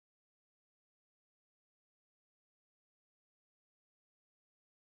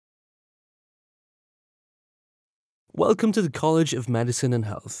Welcome to the College of Medicine and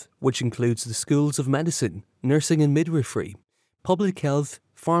Health, which includes the schools of medicine, nursing and midwifery, public health,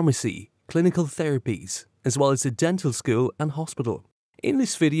 pharmacy, clinical therapies, as well as the dental school and hospital. In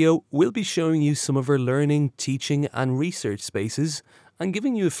this video, we'll be showing you some of our learning, teaching and research spaces and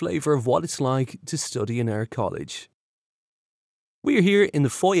giving you a flavour of what it's like to study in our college. We are here in the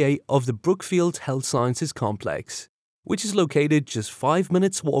foyer of the Brookfield Health Sciences Complex, which is located just 5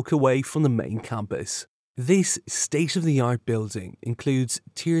 minutes walk away from the main campus. This state-of-the-art building includes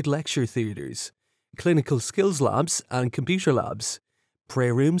tiered lecture theatres, clinical skills labs and computer labs,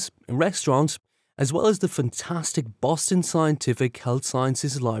 prayer rooms and restaurants, as well as the fantastic Boston Scientific Health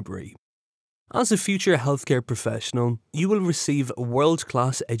Sciences Library. As a future healthcare professional, you will receive a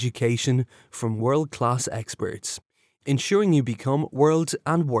world-class education from world-class experts, ensuring you become world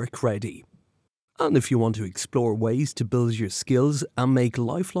and work ready. And if you want to explore ways to build your skills and make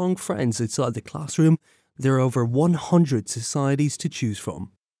lifelong friends outside the classroom, there are over 100 societies to choose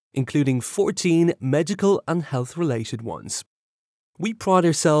from, including 14 medical and health-related ones. We pride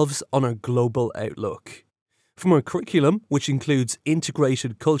ourselves on our global outlook. From our curriculum, which includes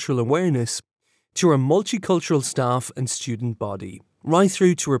integrated cultural awareness, to our multicultural staff and student body, right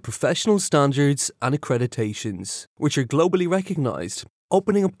through to our professional standards and accreditations, which are globally recognised,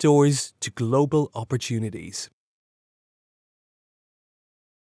 opening up doors to global opportunities.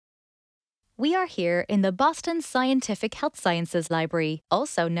 We are here in the Boston Scientific Health Sciences Library,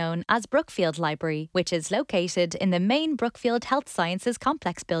 also known as Brookfield Library, which is located in the main Brookfield Health Sciences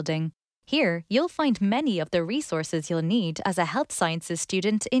Complex building. Here, you'll find many of the resources you'll need as a health sciences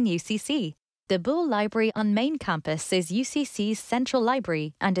student in UCC. The Bull Library on main campus is UCC's central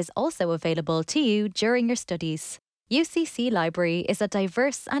library and is also available to you during your studies. UCC Library is a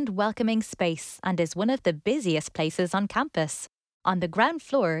diverse and welcoming space and is one of the busiest places on campus. On the ground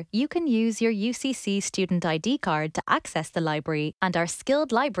floor, you can use your UCC student ID card to access the library, and our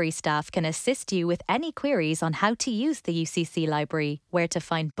skilled library staff can assist you with any queries on how to use the UCC library, where to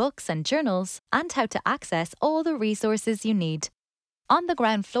find books and journals, and how to access all the resources you need. On the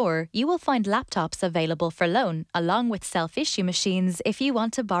ground floor, you will find laptops available for loan, along with self-issue machines if you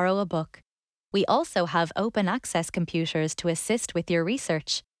want to borrow a book. We also have open access computers to assist with your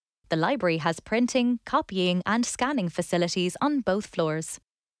research. The library has printing, copying and scanning facilities on both floors.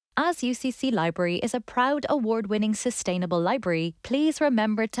 As UCC Library is a proud award-winning sustainable library, please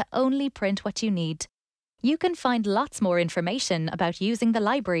remember to only print what you need. You can find lots more information about using the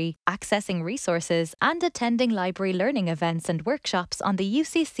library, accessing resources and attending library learning events and workshops on the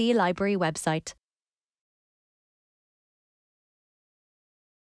UCC Library website.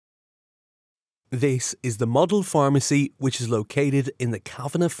 This is the Model Pharmacy, which is located in the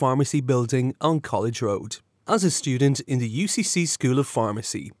Cavanagh Pharmacy building on College Road. As a student in the UCC School of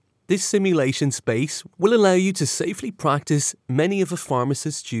Pharmacy, this simulation space will allow you to safely practice many of a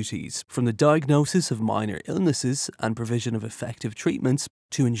pharmacist's duties, from the diagnosis of minor illnesses and provision of effective treatments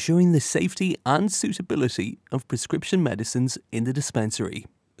to ensuring the safety and suitability of prescription medicines in the dispensary.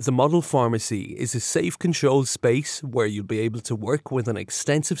 The Model Pharmacy is a safe, controlled space where you'll be able to work with an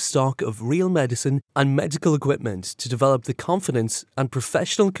extensive stock of real medicine and medical equipment to develop the confidence and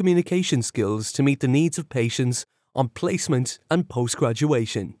professional communication skills to meet the needs of patients on placement and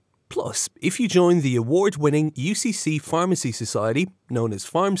post-graduation. Plus, if you join the award-winning UCC Pharmacy Society, known as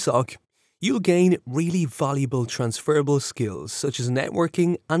PharmSoc, you'll gain really valuable transferable skills such as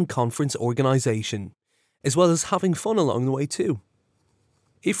networking and conference organisation, as well as having fun along the way too.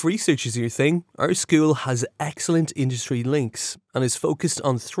 If research is your thing, our school has excellent industry links and is focused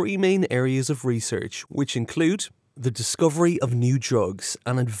on 3 main areas of research, which include the discovery of new drugs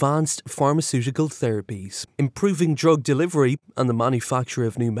and advanced pharmaceutical therapies, improving drug delivery and the manufacture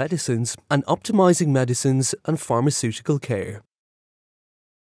of new medicines, and optimizing medicines and pharmaceutical care.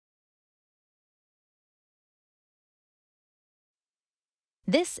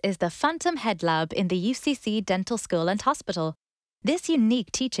 This is the Phantom Head Lab in the UCC Dental School and Hospital. This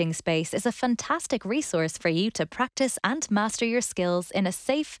unique teaching space is a fantastic resource for you to practice and master your skills in a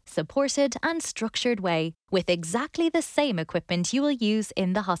safe, supported and structured way, with exactly the same equipment you will use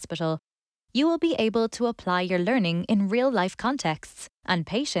in the hospital. You will be able to apply your learning in real-life contexts, and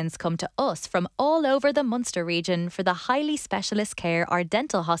patients come to us from all over the Munster region for the highly specialist care our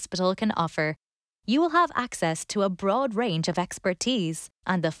dental hospital can offer. You will have access to a broad range of expertise,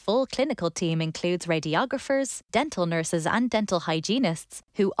 and the full clinical team includes radiographers, dental nurses and dental hygienists,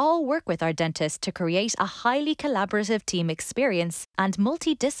 who all work with our dentists to create a highly collaborative team experience and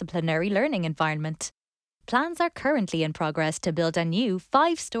multidisciplinary learning environment. Plans are currently in progress to build a new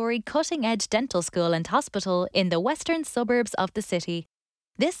 5-storey cutting-edge dental school and hospital in the western suburbs of the city.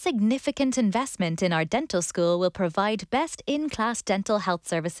 This significant investment in our dental school will provide best-in-class dental health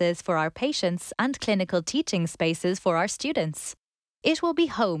services for our patients and clinical teaching spaces for our students. It will be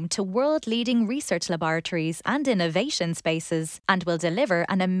home to world-leading research laboratories and innovation spaces and will deliver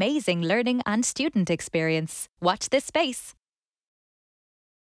an amazing learning and student experience. Watch this space.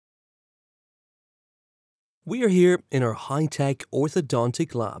 We are here in our high-tech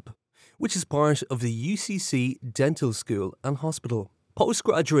Orthodontic Lab, which is part of the UCC Dental School and Hospital.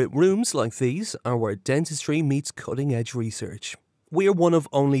 Postgraduate rooms like these are where dentistry meets cutting-edge research. We are one of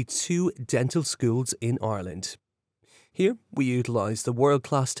only 2 dental schools in Ireland. Here, we utilise the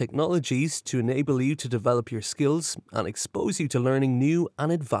world-class technologies to enable you to develop your skills and expose you to learning new and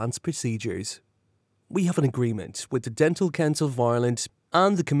advanced procedures. We have an agreement with the Dental Council of Ireland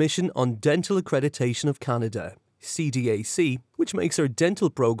and the Commission on Dental Accreditation of Canada, CDAC, which makes our dental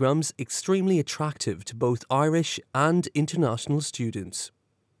programmes extremely attractive to both Irish and international students.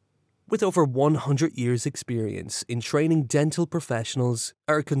 With over 100 years' experience in training dental professionals,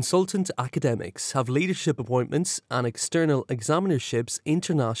 our consultant academics have leadership appointments and external examinerships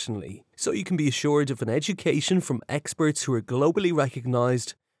internationally, so you can be assured of an education from experts who are globally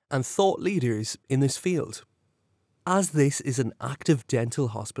recognised and thought leaders in this field. As this is an active dental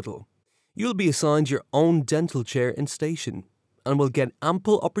hospital, you'll be assigned your own dental chair and station, and will get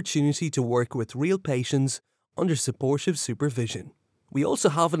ample opportunity to work with real patients under supportive supervision. We also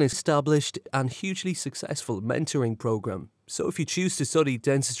have an established and hugely successful mentoring program, so if you choose to study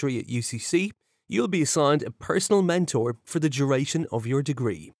dentistry at UCC, you'll be assigned a personal mentor for the duration of your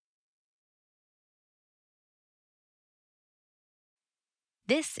degree.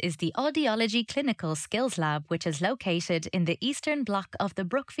 This is the Audiology Clinical Skills Lab, which is located in the eastern block of the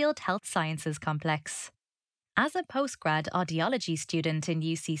Brookfield Health Sciences Complex. As a postgrad audiology student in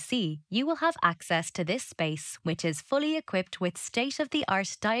UCC, you will have access to this space, which is fully equipped with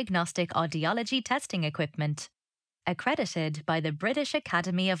state-of-the-art diagnostic audiology testing equipment. Accredited by the British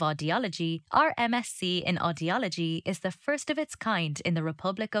Academy of Audiology, our MSc in Audiology is the first of its kind in the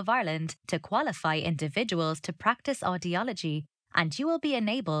Republic of Ireland to qualify individuals to practice audiology, and you will be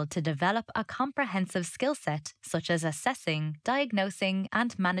enabled to develop a comprehensive skill set such as assessing, diagnosing,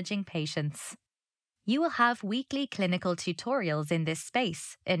 and managing patients. You will have weekly clinical tutorials in this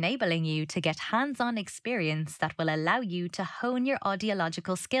space, enabling you to get hands-on experience that will allow you to hone your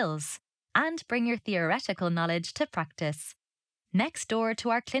audiological skills and bring your theoretical knowledge to practice. Next door to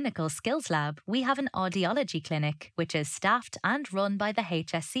our clinical skills lab, we have an audiology clinic, which is staffed and run by the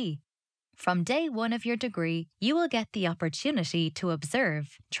HSC. From day 1 of your degree, you will get the opportunity to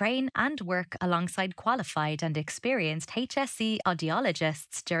observe, train and work alongside qualified and experienced HSC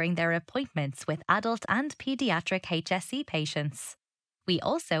audiologists during their appointments with adult and paediatric HSC patients. We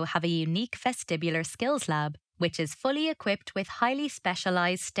also have a unique vestibular skills lab, which is fully equipped with highly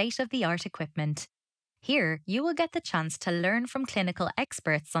specialised state-of-the-art equipment. Here, you will get the chance to learn from clinical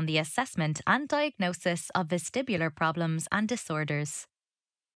experts on the assessment and diagnosis of vestibular problems and disorders.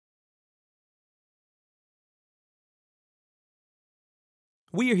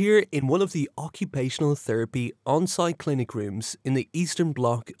 We are here in one of the occupational therapy on-site clinic rooms in the eastern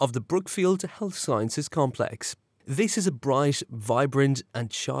block of the Brookfield Health Sciences Complex. This is a bright, vibrant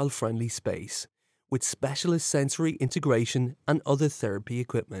and child-friendly space with specialist sensory integration and other therapy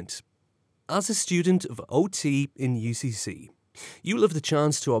equipment. As a student of OT in UCC, you will have the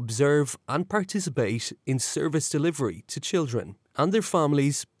chance to observe and participate in service delivery to children and their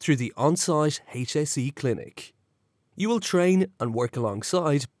families through the on-site HSE clinic. You will train and work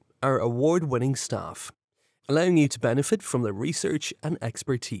alongside our award-winning staff, allowing you to benefit from their research and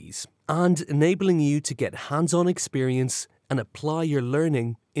expertise, and enabling you to get hands-on experience and apply your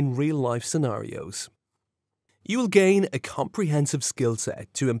learning in real-life scenarios. You will gain a comprehensive skill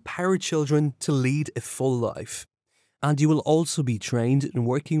set to empower children to lead a full life, and you will also be trained in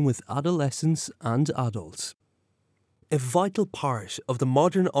working with adolescents and adults. A vital part of the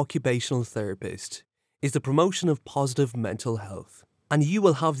modern occupational therapist is the promotion of positive mental health, and you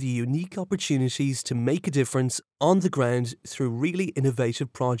will have the unique opportunities to make a difference on the ground through really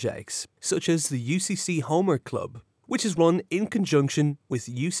innovative projects, such as the UCC Homework Club, which is run in conjunction with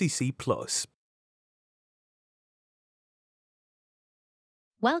UCC Plus.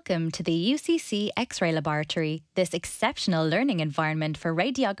 Welcome to the UCC X-ray Laboratory. This exceptional learning environment for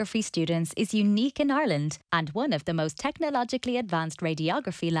radiography students is unique in Ireland and one of the most technologically advanced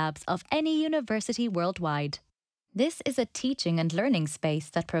radiography labs of any university worldwide. This is a teaching and learning space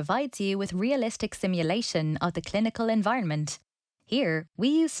that provides you with realistic simulation of the clinical environment. Here, we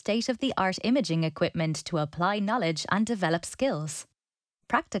use state-of-the-art imaging equipment to apply knowledge and develop skills.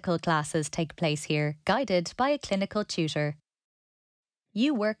 Practical classes take place here, guided by a clinical tutor.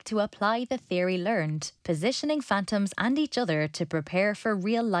 You work to apply the theory learned, positioning phantoms and each other to prepare for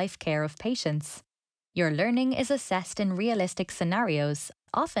real-life care of patients. Your learning is assessed in realistic scenarios,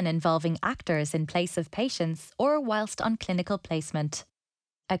 often involving actors in place of patients or whilst on clinical placement.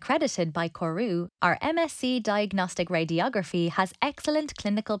 Accredited by Koru, our MSc Diagnostic Radiography has excellent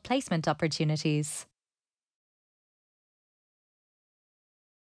clinical placement opportunities.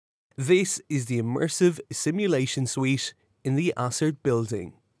 This is the Immersive Simulation Suite in the Assert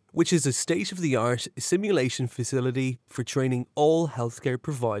building, which is a state-of-the-art simulation facility for training all healthcare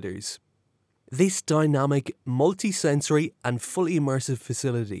providers. This dynamic, multi-sensory and fully immersive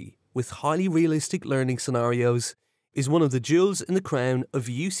facility with highly realistic learning scenarios is one of the jewels in the crown of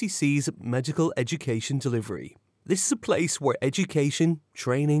UCC's medical education delivery. This is a place where education,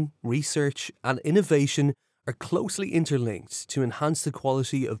 training, research and innovation are closely interlinked to enhance the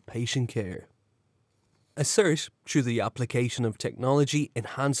quality of patient care. Assert, through the application of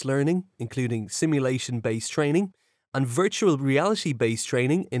technology-enhanced learning, including simulation-based training and virtual reality-based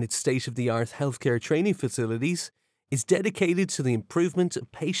training in its state-of-the-art healthcare training facilities, is dedicated to the improvement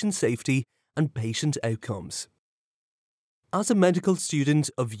of patient safety and patient outcomes. As a medical student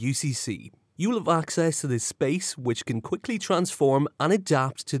of UCC, you will have access to this space which can quickly transform and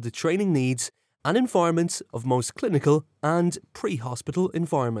adapt to the training needs and environments of most clinical and pre-hospital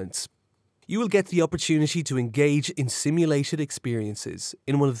environments. You will get the opportunity to engage in simulated experiences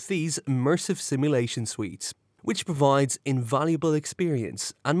in one of these immersive simulation suites, which provides invaluable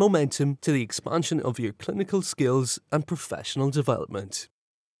experience and momentum to the expansion of your clinical skills and professional development.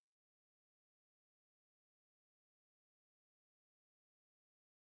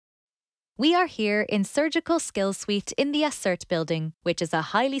 We are here in Surgical Skills Suite in the Assert building, which is a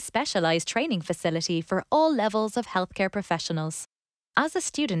highly specialised training facility for all levels of healthcare professionals. As a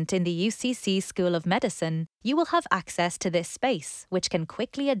student in the UCC School of Medicine, you will have access to this space, which can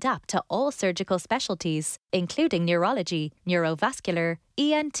quickly adapt to all surgical specialties, including neurology, neurovascular,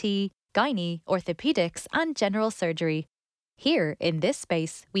 ENT, gynae, orthopedics, and general surgery. Here, in this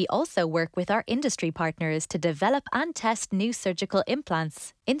space, we also work with our industry partners to develop and test new surgical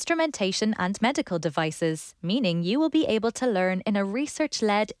implants, instrumentation and medical devices, meaning you will be able to learn in a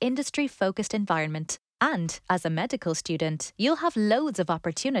research-led, industry-focused environment. And, as a medical student, you'll have loads of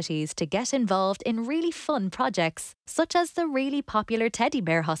opportunities to get involved in really fun projects, such as the really popular Teddy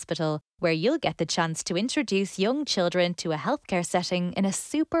Bear Hospital, where you'll get the chance to introduce young children to a healthcare setting in a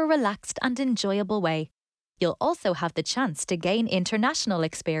super relaxed and enjoyable way. You'll also have the chance to gain international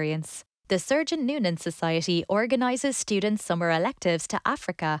experience. The Surgeon Noonan Society organises students' summer electives to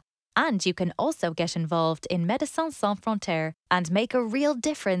Africa, and you can also get involved in Médecins Sans Frontières and make a real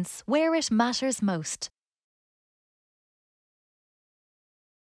difference where it matters most.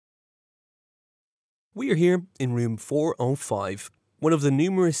 We are here in room 405, one of the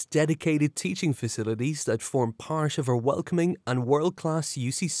numerous dedicated teaching facilities that form part of our welcoming and world-class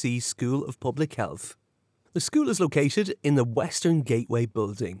UCC School of Public Health. The school is located in the Western Gateway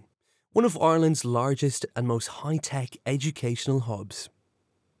building, one of Ireland's largest and most high-tech educational hubs.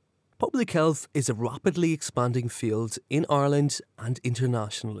 Public health is a rapidly expanding field in Ireland and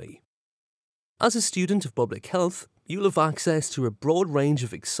internationally. As a student of public health, you'll have access to a broad range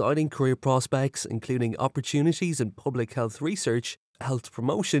of exciting career prospects, including opportunities in public health research, health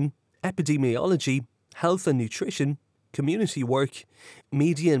promotion, epidemiology, health and nutrition, community work,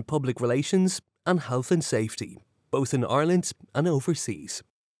 media and public relations, and health and safety, both in Ireland and overseas.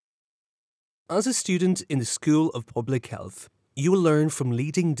 As a student in the School of Public Health, you will learn from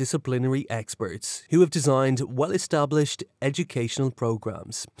leading disciplinary experts who have designed well-established educational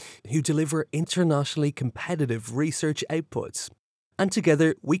programs, who deliver internationally competitive research outputs. And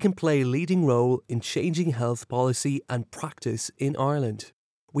together, we can play a leading role in changing health policy and practice in Ireland.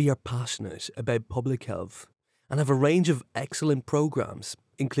 We are passionate about public health and have a range of excellent programs,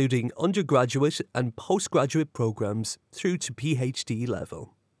 including undergraduate and postgraduate programs through to PhD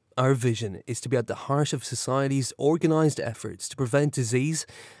level. Our vision is to be at the heart of society's organised efforts to prevent disease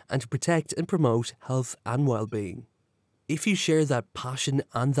and to protect and promote health and well-being. If you share that passion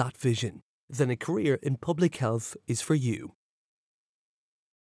and that vision, then a career in public health is for you.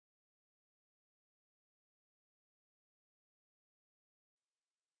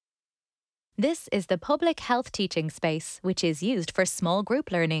 This is the public health teaching space, which is used for small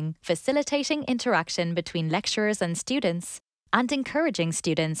group learning, facilitating interaction between lecturers and students, and encouraging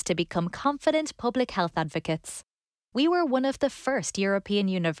students to become confident public health advocates. We were one of the first European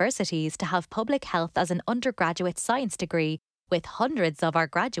universities to have public health as an undergraduate science degree, with hundreds of our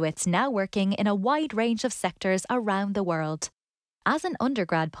graduates now working in a wide range of sectors around the world. As an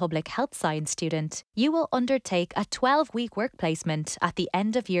undergrad public health science student, you will undertake a 12-week work placement at the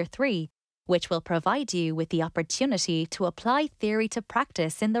end of year 3, which will provide you with the opportunity to apply theory to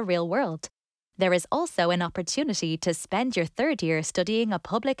practice in the real world. There is also an opportunity to spend your 3rd year studying a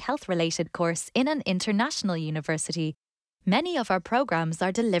public health-related course in an international university. Many of our programs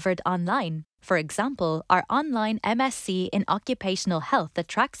are delivered online. For example, our online MSc in Occupational Health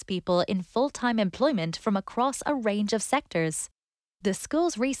attracts people in full-time employment from across a range of sectors. The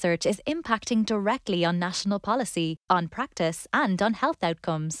school's research is impacting directly on national policy, on practice, and on health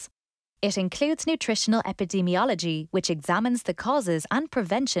outcomes. It includes nutritional epidemiology, which examines the causes and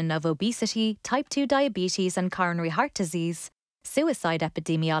prevention of obesity, type 2 diabetes and coronary heart disease, suicide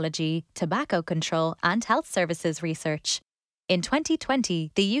epidemiology, tobacco control, and health services research. In 2020,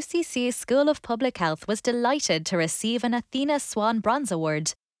 the UCC School of Public Health was delighted to receive an Athena Swan Bronze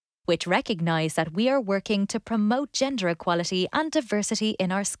Award, which recognised that we are working to promote gender equality and diversity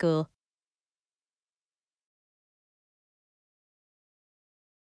in our school.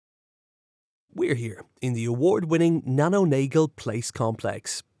 We're here in the award-winning Nanonagal Place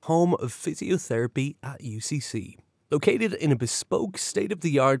Complex, home of physiotherapy at UCC. Located in a bespoke,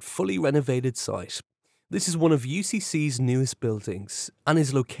 state-of-the-art, fully renovated site. This is one of UCC's newest buildings and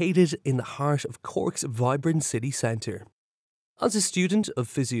is located in the heart of Cork's vibrant city centre. As a student of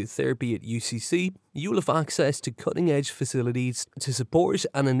physiotherapy at UCC, you will have access to cutting-edge facilities to support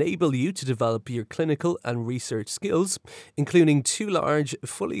and enable you to develop your clinical and research skills, including 2 large,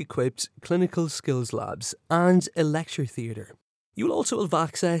 fully equipped clinical skills labs and a lecture theatre. You will also have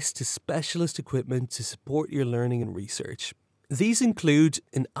access to specialist equipment to support your learning and research. These include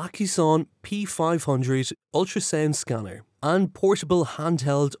an Accusson P500 ultrasound scanner and portable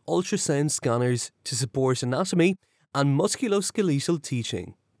handheld ultrasound scanners to support anatomy and musculoskeletal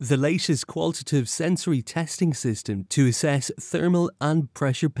teaching, the latest qualitative sensory testing system to assess thermal and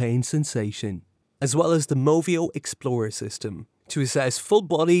pressure pain sensation, as well as the Movio Explorer system to assess full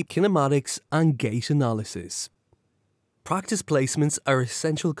body kinematics and gait analysis. Practice placements are an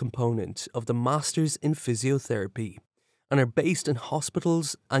essential component of the Masters in Physiotherapy and are based in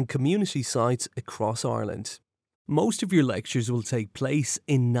hospitals and community sites across Ireland. Most of your lectures will take place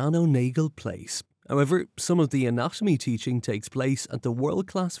in Nanonagal Place. However, some of the anatomy teaching takes place at the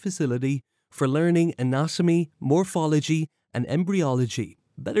world-class facility for learning anatomy, morphology and embryology,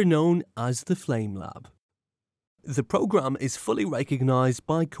 better known as the Flame Lab. The programme is fully recognised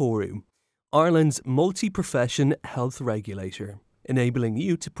by CORU, Ireland's multi-profession health regulator, enabling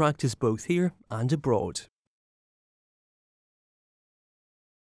you to practice both here and abroad.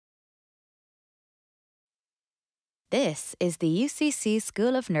 This is the UCC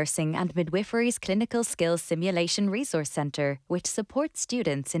School of Nursing and Midwifery's Clinical Skills Simulation Resource Centre, which supports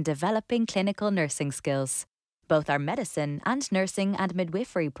students in developing clinical nursing skills. Both our medicine and nursing and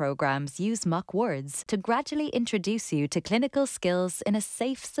midwifery programs use mock wards to gradually introduce you to clinical skills in a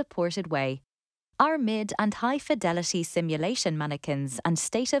safe, supported way. Our mid- and high-fidelity simulation mannequins and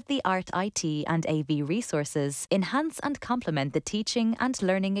state-of-the-art IT and AV resources enhance and complement the teaching and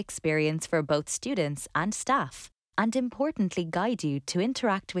learning experience for both students and staff, and importantly guide you to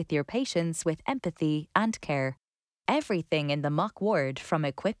interact with your patients with empathy and care. Everything in the mock ward, from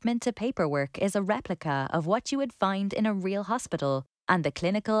equipment to paperwork, is a replica of what you would find in a real hospital, and the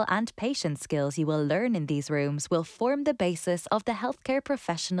clinical and patient skills you will learn in these rooms will form the basis of the healthcare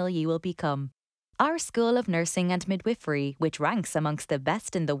professional you will become. Our School of Nursing and Midwifery, which ranks amongst the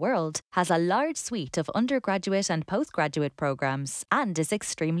best in the world, has a large suite of undergraduate and postgraduate programs and is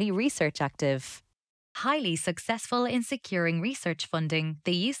extremely research active. Highly successful in securing research funding,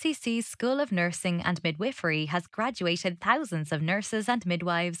 the UCC School of Nursing and Midwifery has graduated thousands of nurses and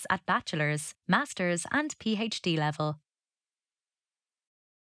midwives at bachelor's, master's and PhD level.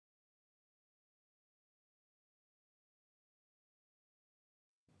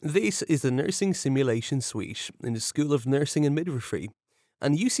 This is the Nursing Simulation Suite in the School of Nursing and Midwifery,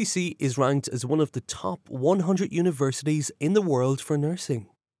 and UCC is ranked as one of the top 100 universities in the world for nursing.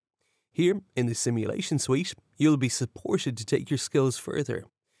 Here, in the Simulation Suite, you'll be supported to take your skills further,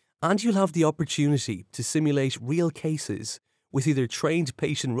 and you'll have the opportunity to simulate real cases with either trained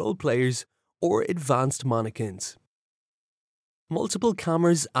patient role players or advanced mannequins. Multiple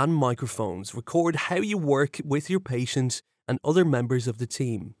cameras and microphones record how you work with your patient and other members of the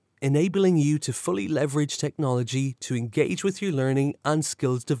team, enabling you to fully leverage technology to engage with your learning and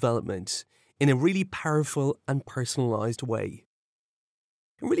skills development in a really powerful and personalised way.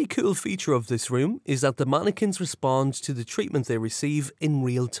 A really cool feature of this room is that the mannequins respond to the treatment they receive in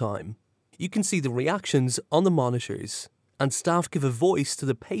real time. You can see the reactions on the monitors, and staff give a voice to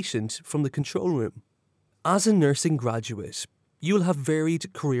the patient from the control room. As a nursing graduate, you will have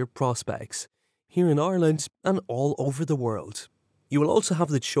varied career prospects here in Ireland and all over the world. You will also have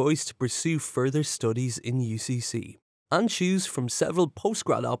the choice to pursue further studies in UCC and choose from several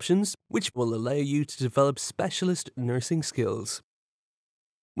postgrad options which will allow you to develop specialist nursing skills.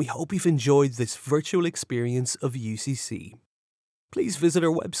 We hope you've enjoyed this virtual experience of UCC. Please visit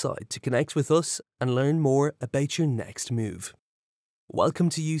our website to connect with us and learn more about your next move. Welcome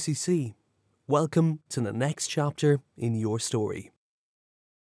to UCC. Welcome to the next chapter in your story.